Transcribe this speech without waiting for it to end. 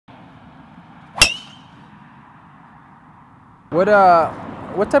What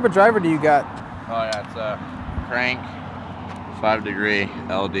type of driver do you got? Oh yeah, it's a crank, 5-degree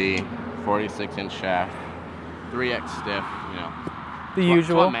LD, 46-inch shaft, 3X stiff, you know. The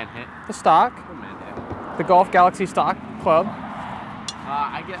usual. The stock. The Golf Galaxy stock club.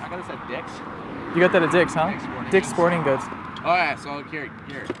 I got this at Dick's. You got that at Dick's, huh? Dick's Sporting Goods. Oh yeah, so here,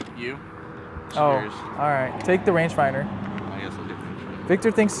 you. Cheers. Oh, all right. Take the rangefinder. I guess I'll get the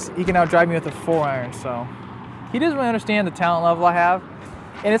Victor thinks he can outdrive me with a 4-iron, so he doesn't really understand the talent level I have,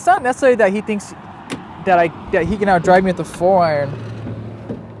 and it's not necessarily that he thinks that he can outdrive me with a 4-iron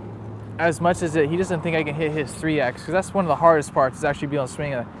as much as he doesn't think I can hit his 3X, because that's one of the hardest parts is actually being able to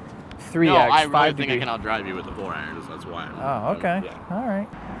swing a 3X. No, I really think I can outdrive you with a 4-iron. That's why. Oh, okay. Yeah. All right.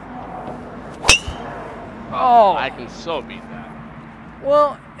 Oh, I can so beat that.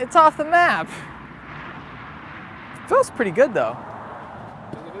 Well, it's off the map. Feels pretty good though.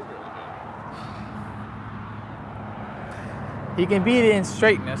 He can beat it in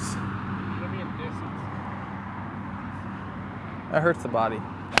straightness. That hurts the body.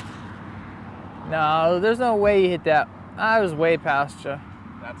 No, there's no way you hit that. I was way past you.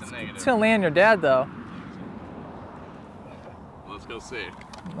 That's a negative. It's gonna land your dad though. Let's go see.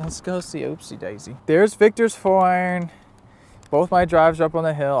 Let's go see. Oopsie daisy. There's Victor's 4-iron. Both my drives are up on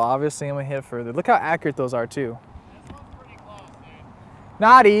the hill. Obviously, I'm gonna hit further. Look how accurate those are too. This one's pretty close, dude.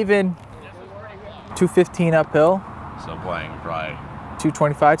 Not even. This is pretty close. 215 uphill. So playing probably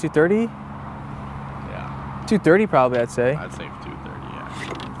 225, 230. Yeah. 230 probably, I'd say. I'd say 230.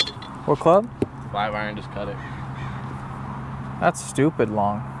 Yeah. What club? 5-iron, just cut it. That's stupid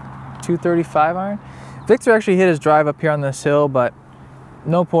long. 235 iron. Victor actually hit his drive up here on this hill, but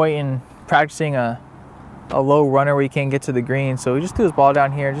no point in practicing a low runner where he can't get to the green. So he just threw his ball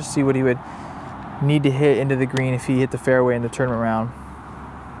down here just to see what he would need to hit into the green if he hit the fairway in the tournament round.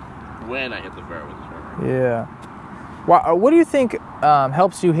 When I hit the fairway. Yeah. What do you think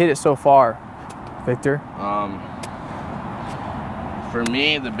helps you hit it so far, Victor? For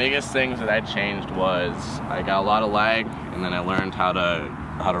me, the biggest things that I changed was I got a lot of lag, and then I learned how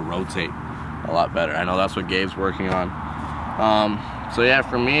to rotate a lot better. I know that's what Gabe's working on. So yeah,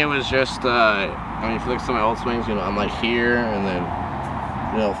 for me it was just I mean, if you look at some of my old swings, you know, I'm like here and then,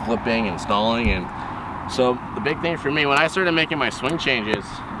 you know, flipping and stalling, and so the big thing for me when I started making my swing changes,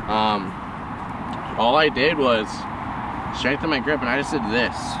 all I did was strengthen my grip, and I just did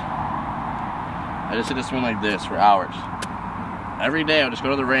this. I just did a swing like this for hours. Every day I would just go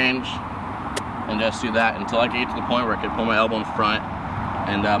to the range and just do that until I could get to the point where I could pull my elbow in front.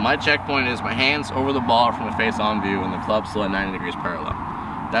 And my checkpoint is my hands over the ball from the face-on view and the club still at 90 degrees parallel.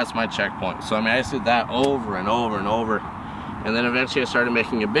 That's my checkpoint. So I mean, I just did that over and over and over. And then eventually I started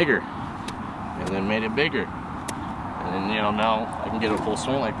making it bigger. And then made it bigger. And then, you know, now I can get a full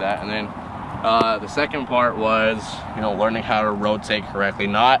swing like that. And then the second part was, you know, learning how to rotate correctly.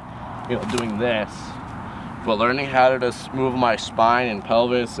 Not, you know, doing this, but learning how to just move my spine and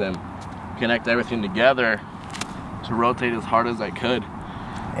pelvis and connect everything together to rotate as hard as I could.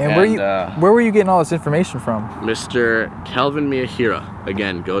 And where were you getting all this information from? Mr. Kelvin Miyahira.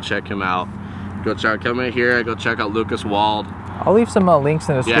 Again, go check him out. Go check out Kelvin Miyahira. Go check out Lucas Wald. I'll leave some links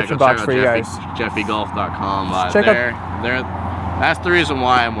in the description box for you guys. JeffyGolf.com. Check out. That's the reason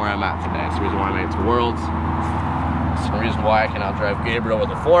why I'm where I'm at today. It's the reason why I made it to Worlds. It's the reason why I can outdrive Gabriel with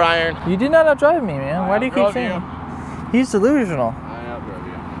a 4-iron. You did not outdrive me, man. Why do you keep saying he's delusional? I outdrove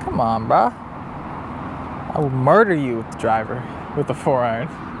you. Come on, bro. I will murder you with the driver with the 4-iron.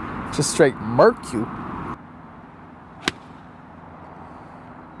 Just straight murk you.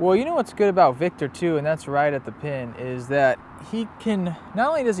 Well, you know what's good about Victor too, and that's right at the pin, is that he can, not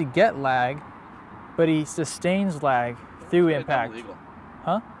only does he get lag, but he sustains lag through impact.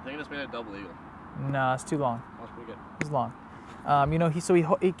 Huh? I think I just made a double eagle. No, it's too long. That's pretty good. It's long. You know,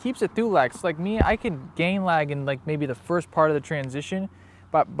 he keeps it through lag. So like me, I can gain lag in like maybe the first part of the transition,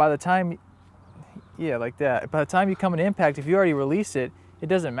 but by the time, yeah, like that. By the time you come in impact, if you already release it, it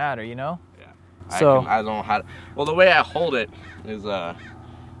doesn't matter, you know? Yeah. So I don't know how to, well, the way I hold it is,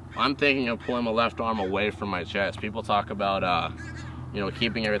 I'm thinking of pulling my left arm away from my chest. People talk about, you know,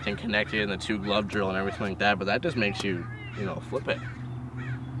 keeping everything connected in the 2-glove drill and everything like that, but that just makes you, you know, flip it.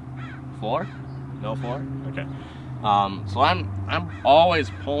 4? No 4? Okay. So I'm always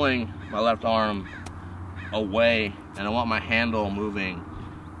pulling my left arm away, and I want my handle moving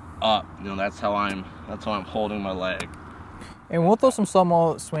up. You know, that's how I'm holding my leg. And we'll throw some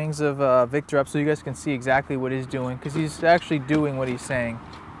slow-mo swings of Victor up so you guys can see exactly what he's doing, because he's actually doing what he's saying,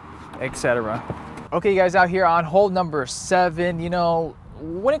 etc. Okay, guys, out here on hole number 7, you know,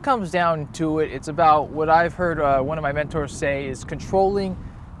 when it comes down to it, it's about what I've heard one of my mentors say is controlling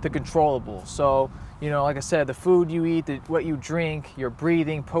the controllable. So You know, like I said, the food you eat, what you drink, your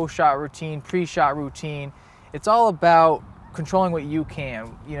breathing, post-shot routine, pre-shot routine. It's all about controlling what you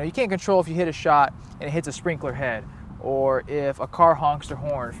can. You know, you can't control if you hit a shot and it hits a sprinkler head, or if a car honks their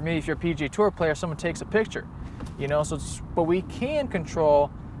horn. For me, if you're a PGA Tour player, someone takes a picture. You know, but we can control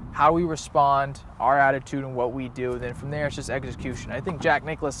how we respond, our attitude, and what we do. Then from there, it's just execution. I think Jack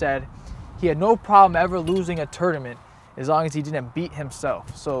Nicklaus said he had no problem ever losing a tournament as long as he didn't beat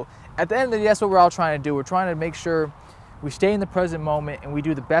himself. So at the end of the day, that's what we're all trying to do. We're trying to make sure we stay in the present moment and we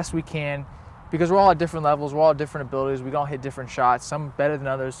do the best we can, because we're all at different levels, we're all at different abilities, we all hit different shots, some better than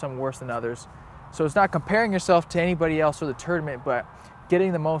others, some worse than others. So it's not comparing yourself to anybody else or the tournament, but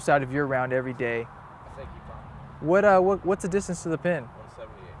getting the most out of your round every day. Thank you, Tom. What's the distance to the pin?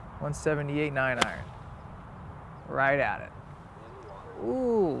 178. 178, 9-iron. Right at it.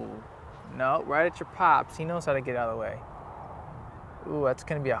 Ooh. No, right at your pops. He knows how to get out of the way. Ooh, that's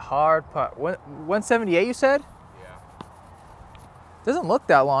going to be a hard putt. 178, you said? Yeah. Doesn't look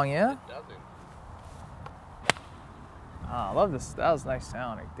that long, yeah? It doesn't. Oh, I love this. That was a nice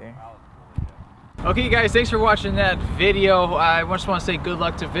sound right there. Okay, guys, thanks for watching that video. I just want to say good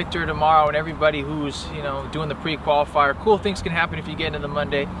luck to Victor tomorrow and everybody who's, you know, doing the pre-qualifier. Cool things can happen if you get into the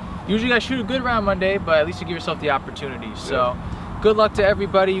Monday. Usually you guys shoot a good round Monday, but at least you give yourself the opportunity. So good luck to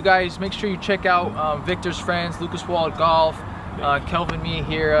everybody. You guys make sure you check out Victor's friends, Lucas Wald Golf, Kelvin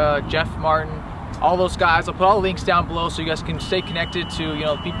Miyahira, Jeff Martin, all those guys. I'll put all the links down below so you guys can stay connected to, you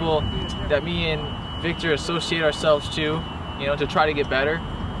know, people that me and Victor associate ourselves to, you know, to try to get better.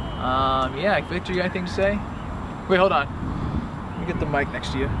 Yeah, Victor, you got anything to say? Wait, hold on. Let me get the mic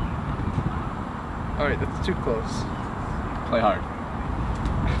next to you. All right, that's too close. Play hard.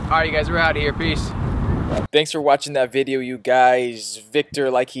 All right, you guys, we're out of here. Peace. Thanks for watching that video, you guys. Victor,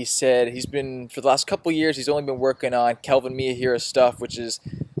 like he said, he's been, for the last couple years, he's only been working on Kelvin Miyahira stuff, which is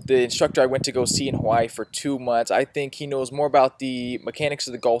the instructor I went to go see in Hawaii for 2 months. I think he knows more about the mechanics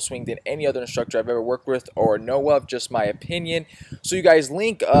of the golf swing than any other instructor I've ever worked with or know of, just my opinion. So you guys,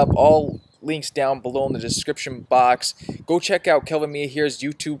 link up all links down below in the description box. Go check out Kelvin Miyahira's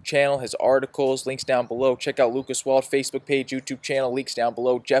YouTube channel, his articles, links down below. Check out Lucas Wald Facebook page, YouTube channel, links down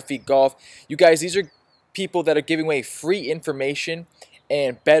below. Jeffy Golf. You guys, these are people that are giving away free information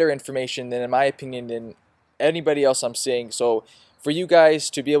and better information than, in my opinion, than anybody else I'm seeing. So for you guys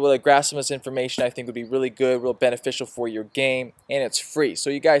to be able to grasp some of this information, I think would be really good, real beneficial for your game, and it's free. So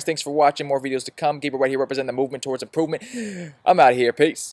you guys, thanks for watching. More videos to come. Gabriel right here representing the movement towards improvement. I'm out of here. Peace.